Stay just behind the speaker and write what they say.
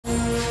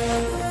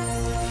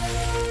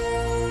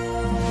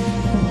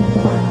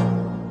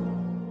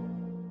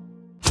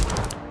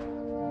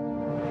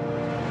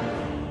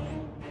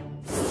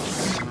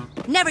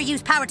Never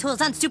use power tools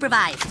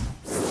unsupervised.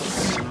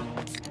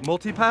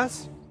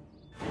 Multipass?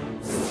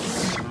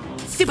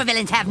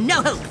 Supervillains have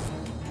no hope.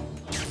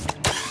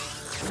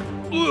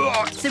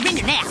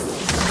 Surrender now.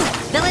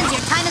 Villains,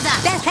 your time is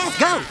up. Fast pass,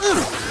 go.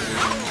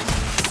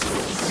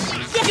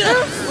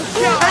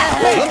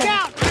 Look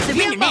out!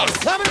 Surrender now.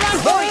 Coming right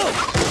for you!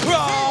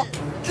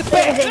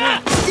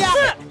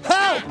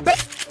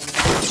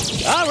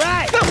 All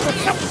right! Yo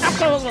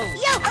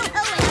ho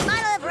ho and a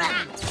bottle of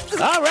rum.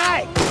 All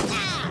right!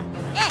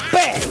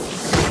 Bang!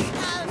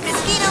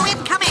 Mosquito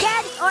incoming.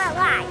 Dead or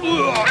alive?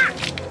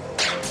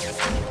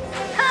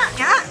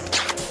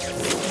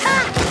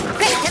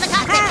 Quick to the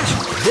cockpit.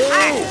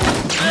 Hey!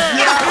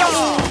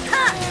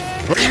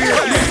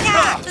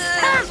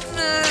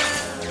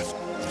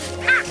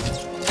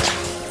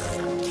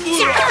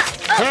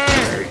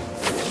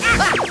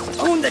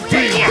 Own the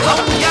day!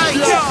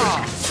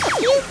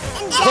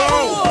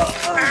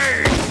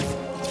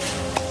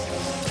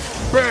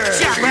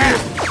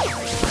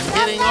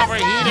 Getting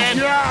overheated.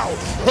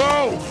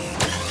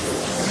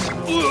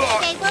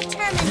 Okay, we'll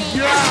terminate.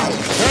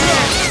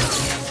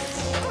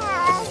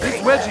 This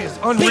wedgie is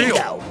unreal.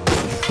 Bingo!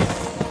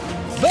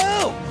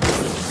 Boom!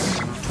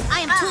 I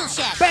am tool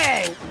shed.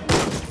 Bang!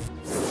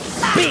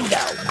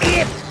 Bingo!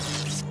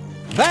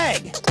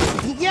 Bang!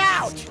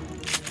 Ouch!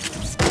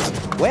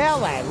 Well,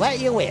 I let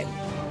you in.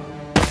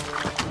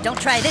 Don't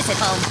try this at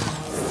home.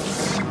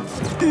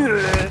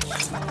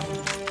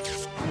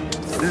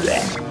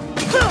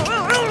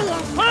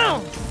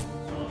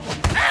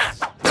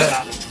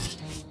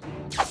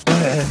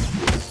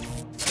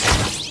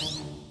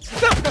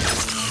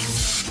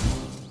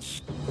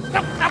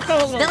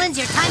 Villains,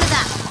 your time is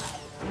up.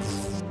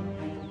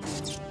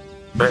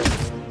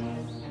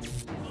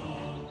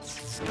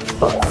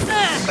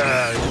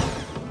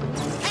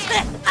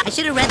 I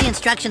should have read the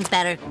instructions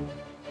better.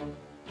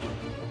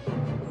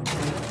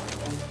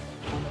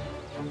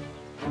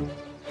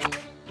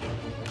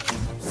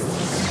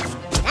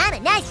 I'm a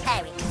nice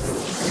pirate.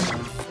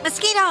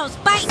 Mosquitoes,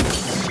 bite!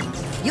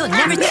 You'll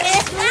never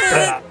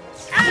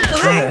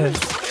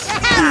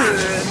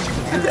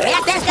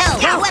Reactors go!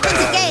 Weapons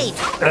engaged!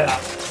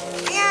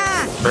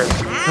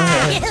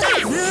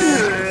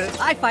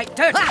 I fight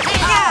dirt!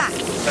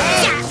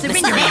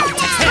 Surrender now!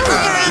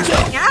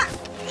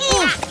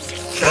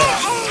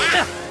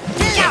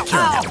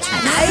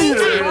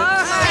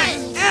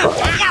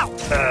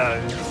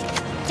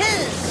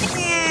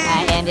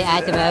 I am the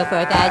Osmo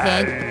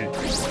 4000.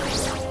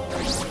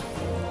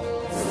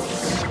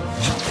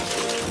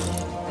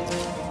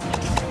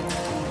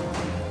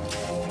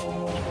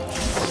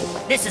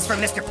 This is for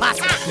Mr.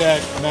 Possum.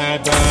 Check my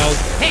balls.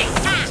 Hey!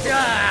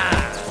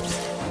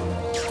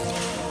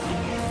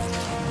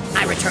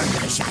 I return to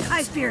the shadows.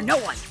 I fear no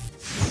one.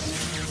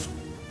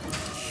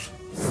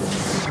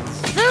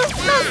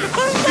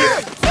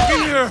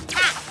 Here!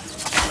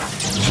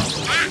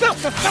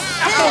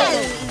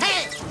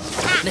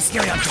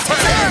 Mysterio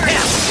protects.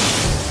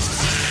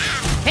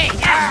 Hey!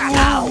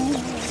 Ow!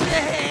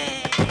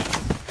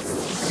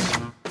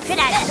 Could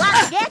I swap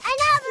this?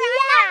 Another!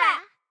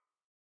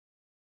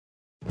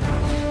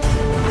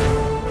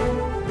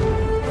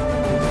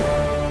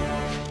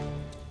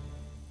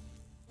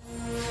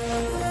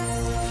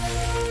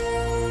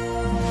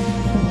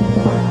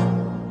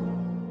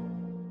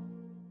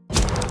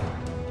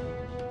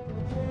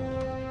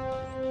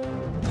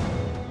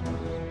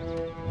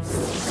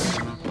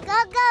 Go,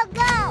 go,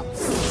 go!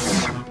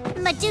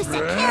 Medusa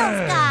kills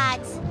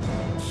gods!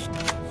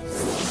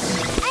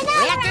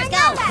 Another, Reactors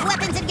go!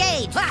 Weapons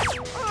engaged!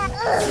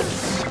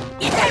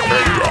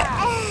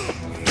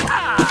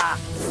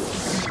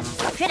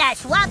 Could I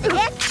swap the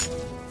hit?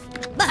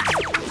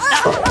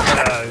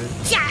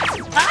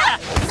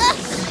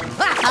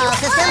 All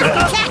systems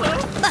check!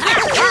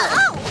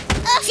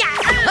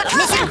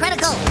 Mission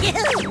critical!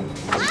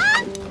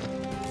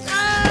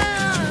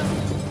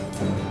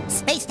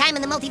 Space time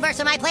in the multiverse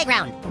are my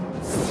playground.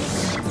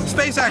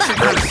 Space action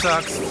kind of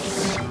sucks.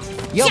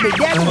 You'll be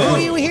dead before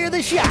you hear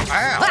the shot.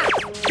 Ow!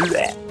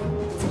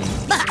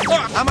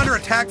 I'm under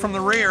attack from the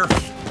rear.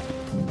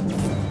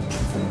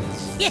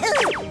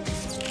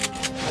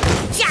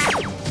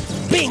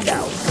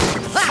 Bingo!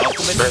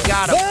 Ultimate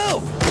got him.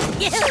 Boom!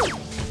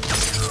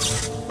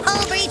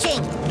 Hole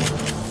breaching!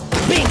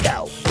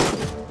 Bingo!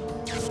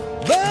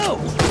 Boom!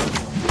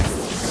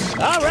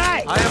 All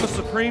right! I am a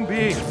supreme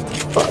being.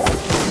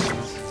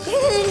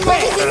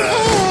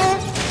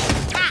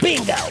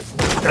 Bingo!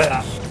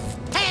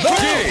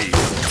 Jeez!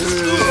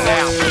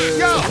 Now,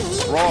 go!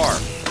 Roar!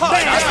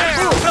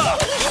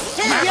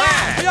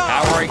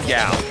 Powering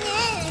down.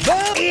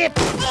 Boom!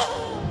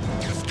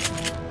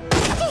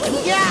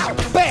 Yeah!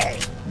 Bang!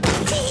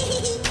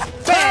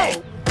 Bang!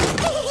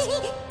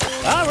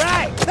 All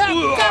right!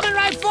 Coming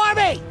right for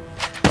me!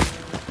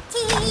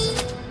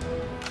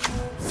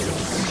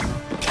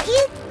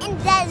 Cute and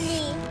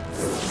deadly.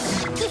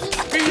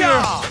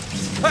 Yeah!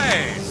 Hey!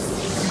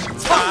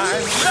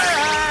 Time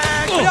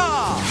back!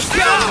 Yeah!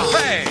 Yeah!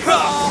 Hey!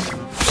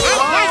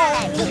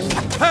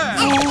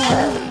 Hey!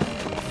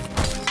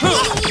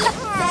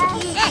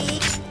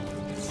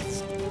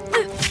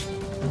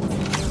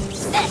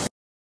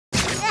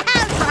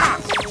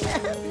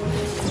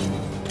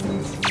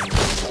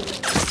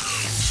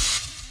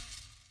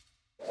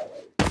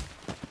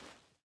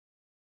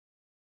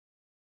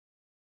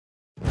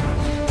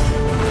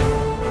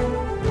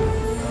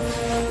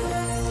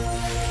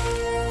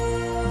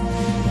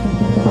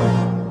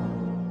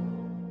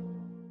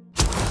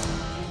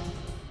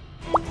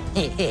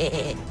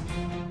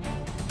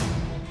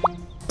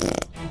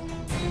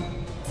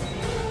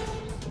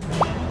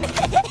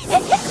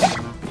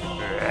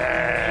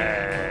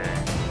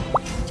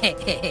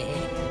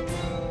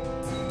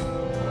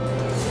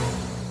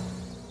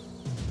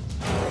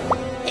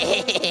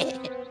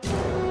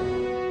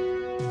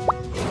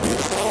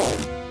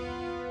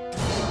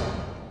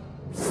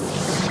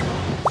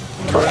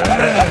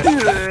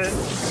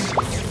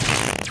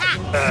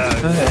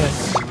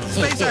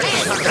 Space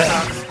I'm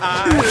back!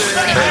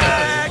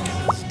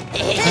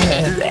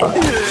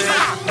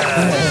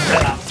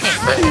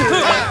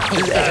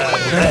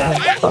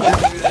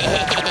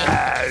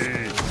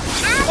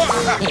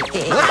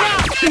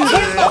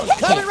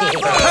 Coming right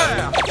for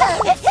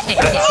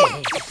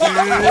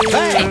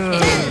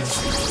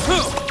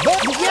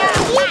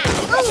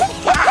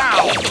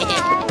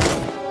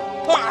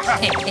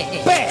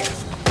Bang!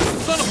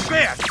 Son of a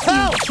bitch!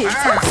 Oh!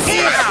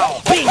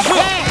 Bing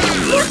bang!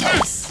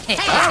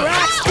 All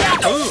right!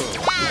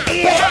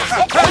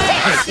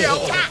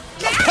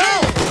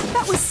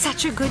 That was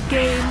such a good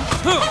game.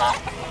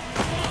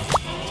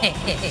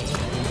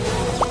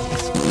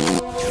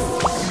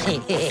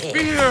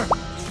 Beer!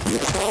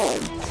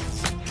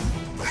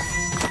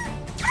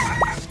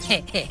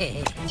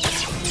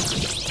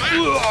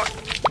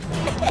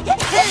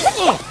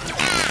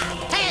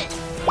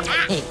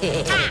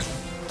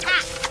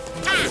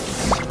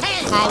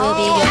 I will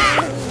be with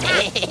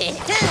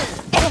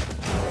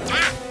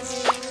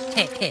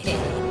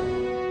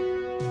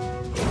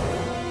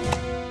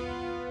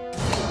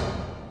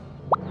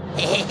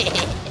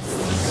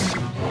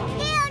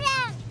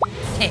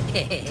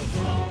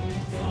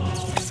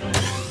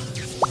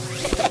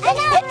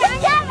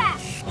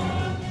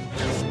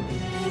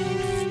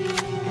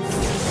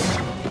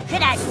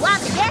Could I swap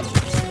the deck?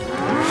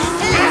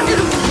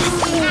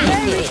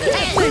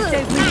 Thanks,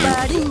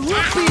 everybody.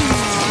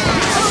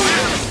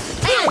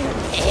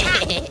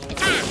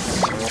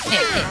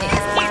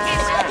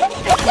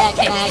 that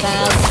Gizmo.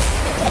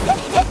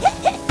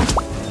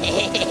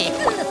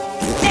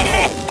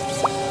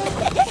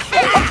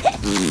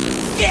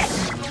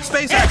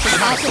 Space action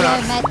Maxi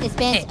hamster! must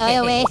dispense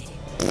oil waste.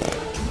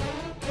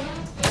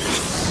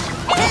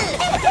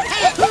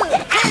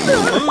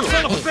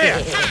 Son of a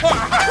bitch!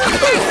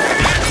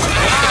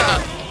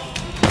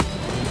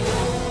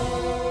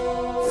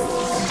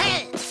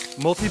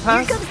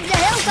 Multipass? Comes the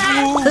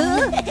hellfire!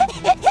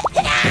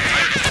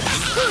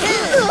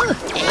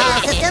 All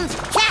systems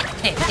check!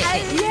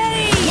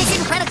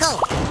 Mission critical!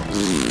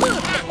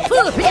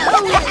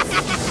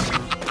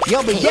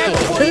 You'll be dead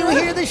before you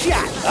hear the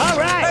shot. All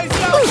right.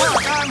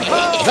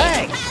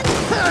 Bang.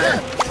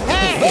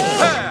 Hey.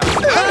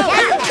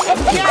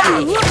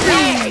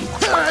 Hey.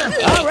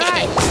 All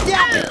right.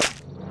 Stop it.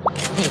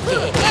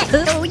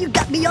 Oh, you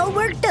got me all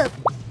worked up.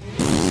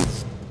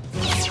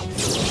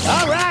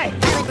 All right.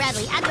 Pilot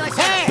Bradley, outdoor Hey.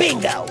 service!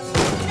 Bingo.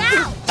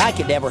 Now! I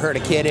could never hurt a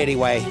kid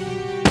anyway.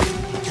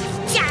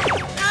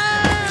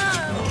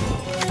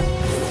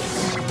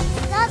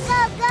 Go,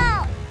 go,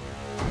 go!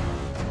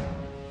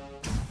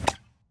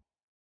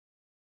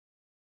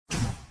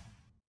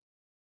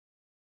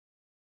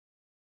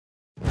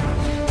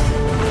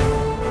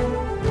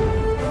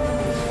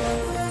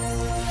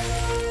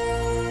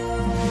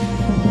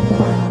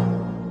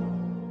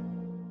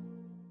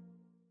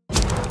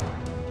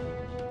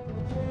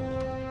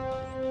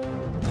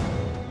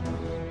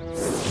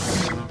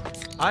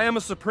 I am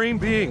a supreme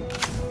being.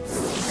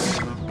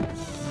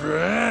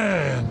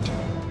 Grand.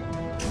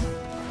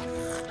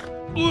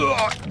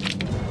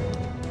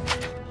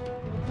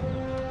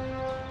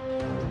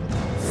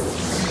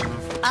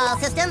 All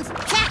systems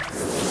check!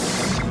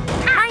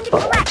 Trying to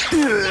collect!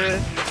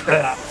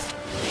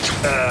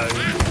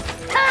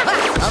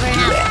 Over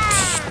and out!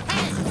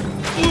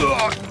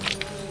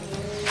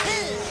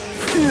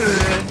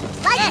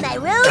 Like my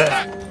room!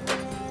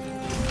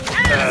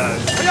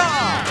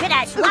 Could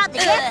I swap the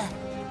gift?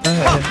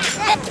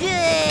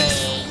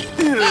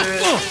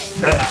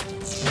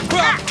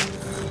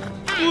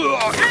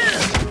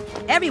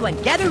 Everyone,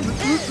 gather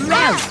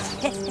round.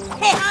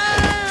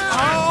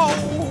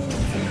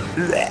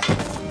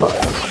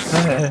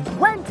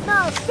 One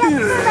small step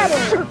for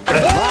better!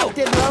 Locked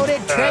and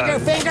loaded. Trigger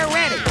finger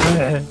ready.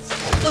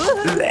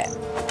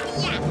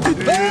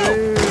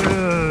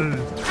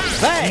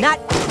 Bang. Not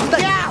the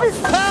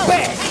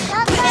Bang.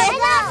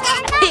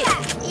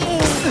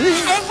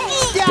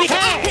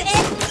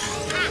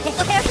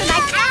 Prepare for my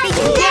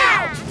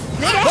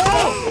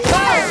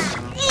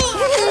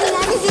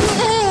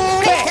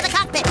Straight to the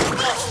cockpit!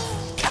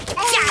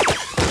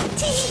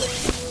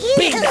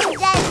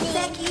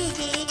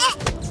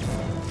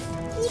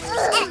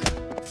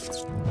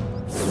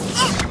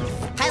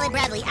 Pilot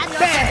Bradley, I'm your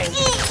Bang.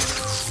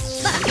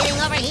 Getting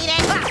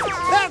overheated!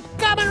 They're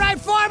coming right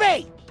for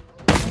me.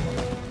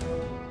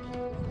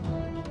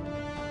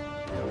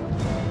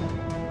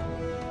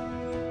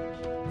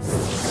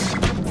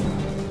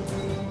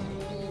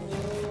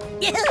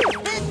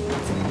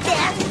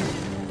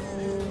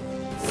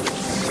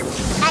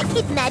 I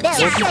keep my belly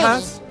straight.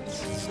 Multipass?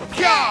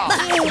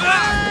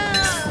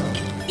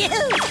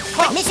 Yahoo!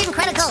 Mission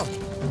critical.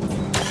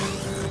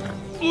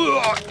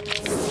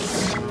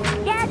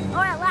 Dead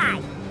or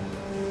alive?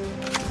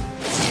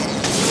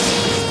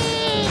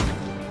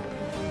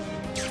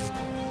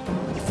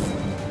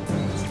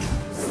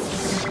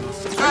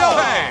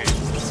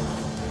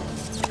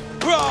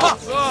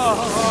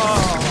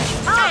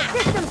 All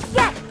systems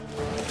get.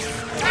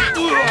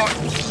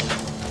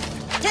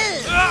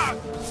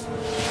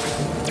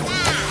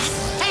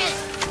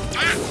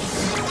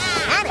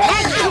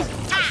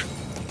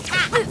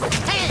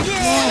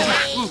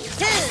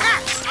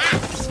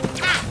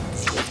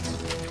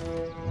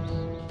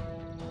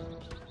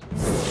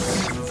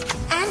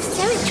 I'm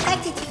so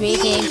attracted to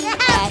Greetings,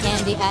 I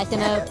am the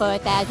Osmo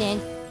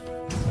 4000.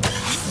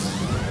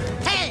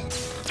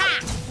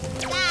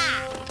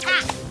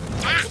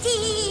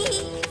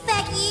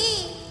 Fuck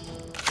you.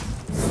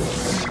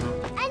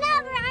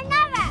 Another.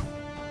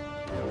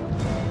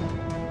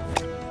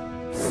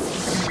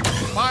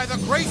 By the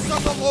grace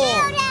of the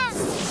Lord.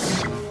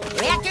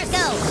 Reactors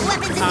go.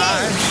 Weapons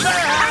engaged.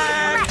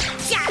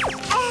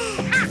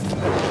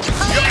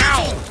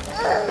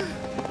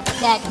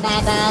 That's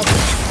my balls.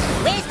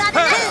 Where's Father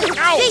Two?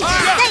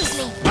 Jesus, save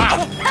me.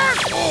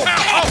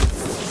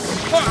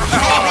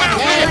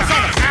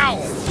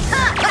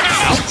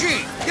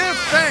 Gee, give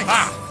thanks.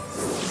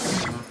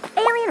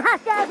 Alien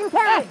hostiles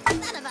encountered.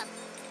 Son of a...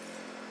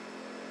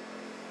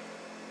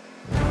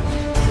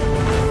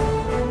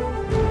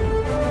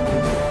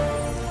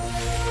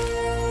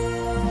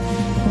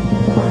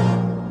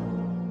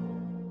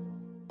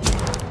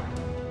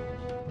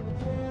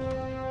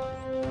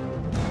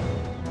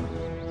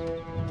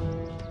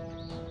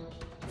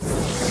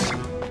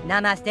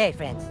 Namaste,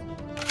 friends.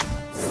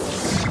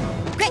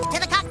 Quick, to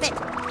the cockpit.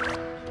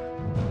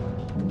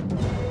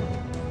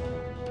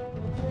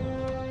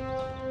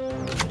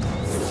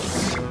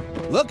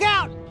 Look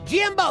out!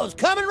 Jimbo's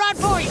coming right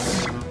for you!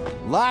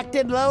 Locked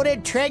and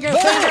loaded, trigger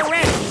finger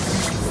ready!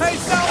 Hey,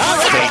 Sal!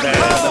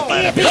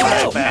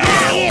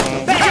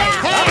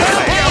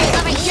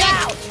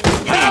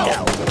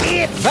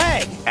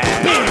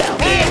 Bang! Bingo!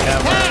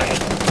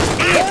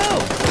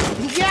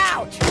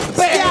 Ouch!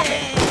 Stop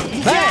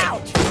it!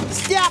 Bang!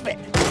 Stop it!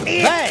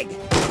 Bang!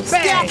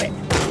 Stop it!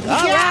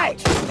 All right!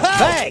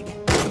 Bang!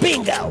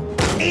 Bingo!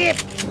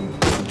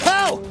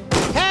 Ho!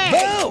 Hey!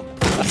 Boom!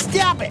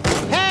 Stop it!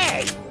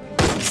 Hey!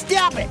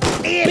 Stop it!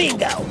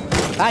 Bingo!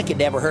 I could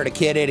never hurt a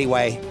kid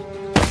anyway.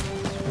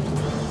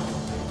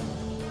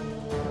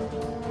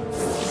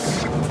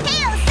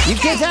 You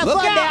kids have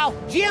fun now!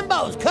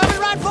 Jimbo's coming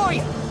right for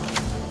you!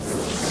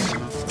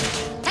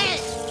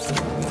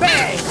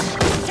 Bang!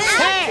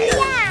 Hey!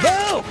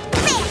 Boom!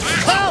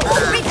 Ho!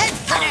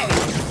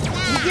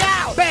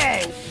 Yow!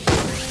 Bang!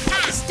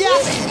 Stop it!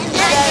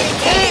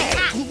 Hey!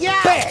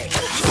 Yow! Bang!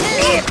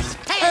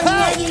 Ho!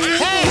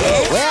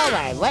 Hey! Well,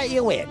 I let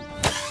you in.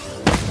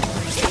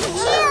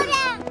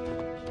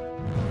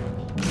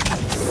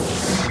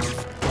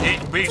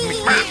 It beat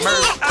me,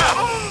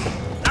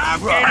 I'll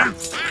get him.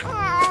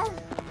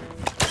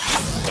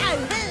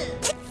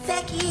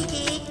 Fuck you,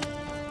 dude.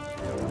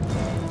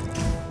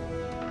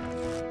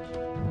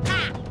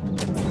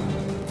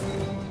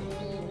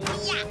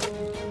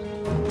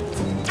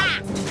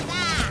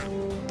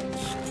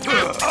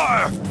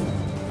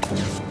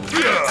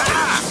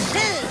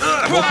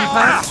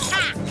 Multi-pass?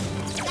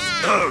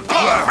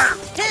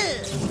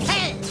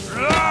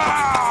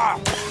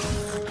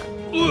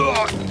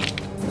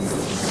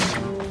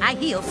 I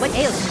heal. What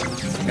ails you?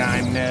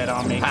 I'm Ned,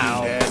 I'll make you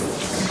dead.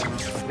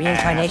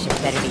 Reincarnation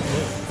better be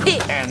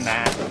good. And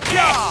that.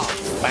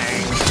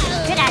 Bang.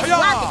 Did I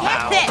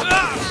swap the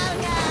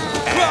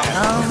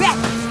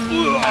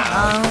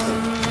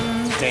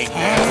Take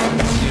this.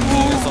 You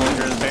need a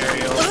soldier's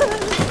burial.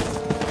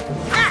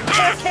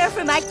 Care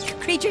for my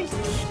creatures.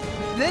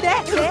 Good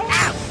at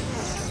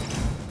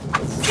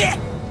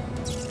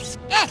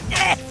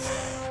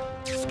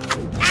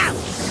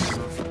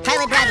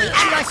Pilot Bradley,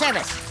 at your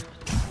service.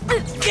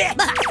 Mission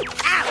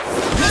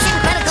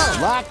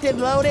critical. Locked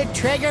and loaded,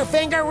 trigger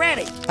finger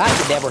ready. I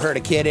could never hurt a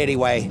kid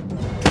anyway.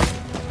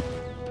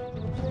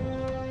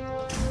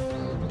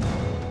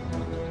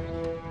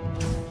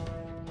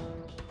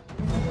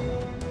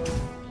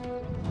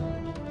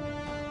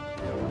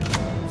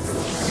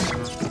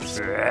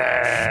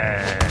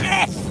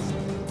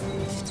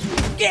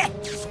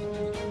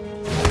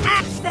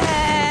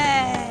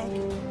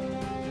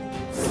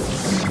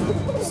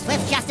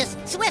 Swift justice!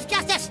 Swift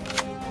justice!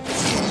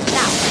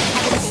 Now,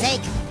 heaven's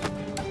sake.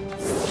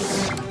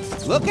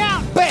 Look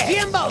out! Bang.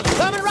 Jimbo's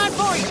coming right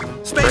for you!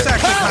 Space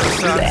action,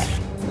 son.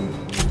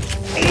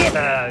 Hey!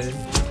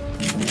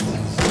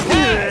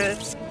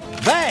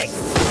 Bang!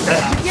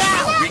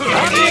 Yeah!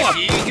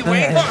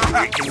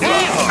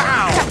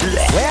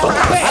 Well,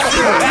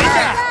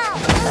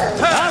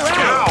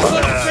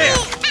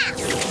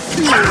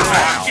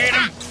 Get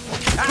him!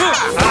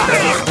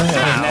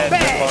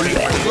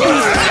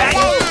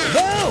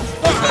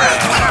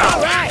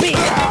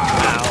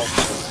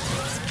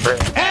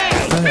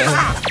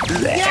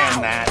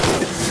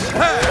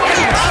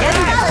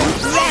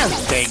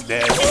 Take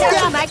this.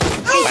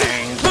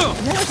 Bang.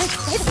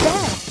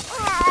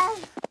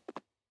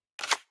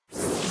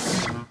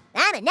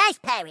 I'm a nice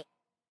pirate.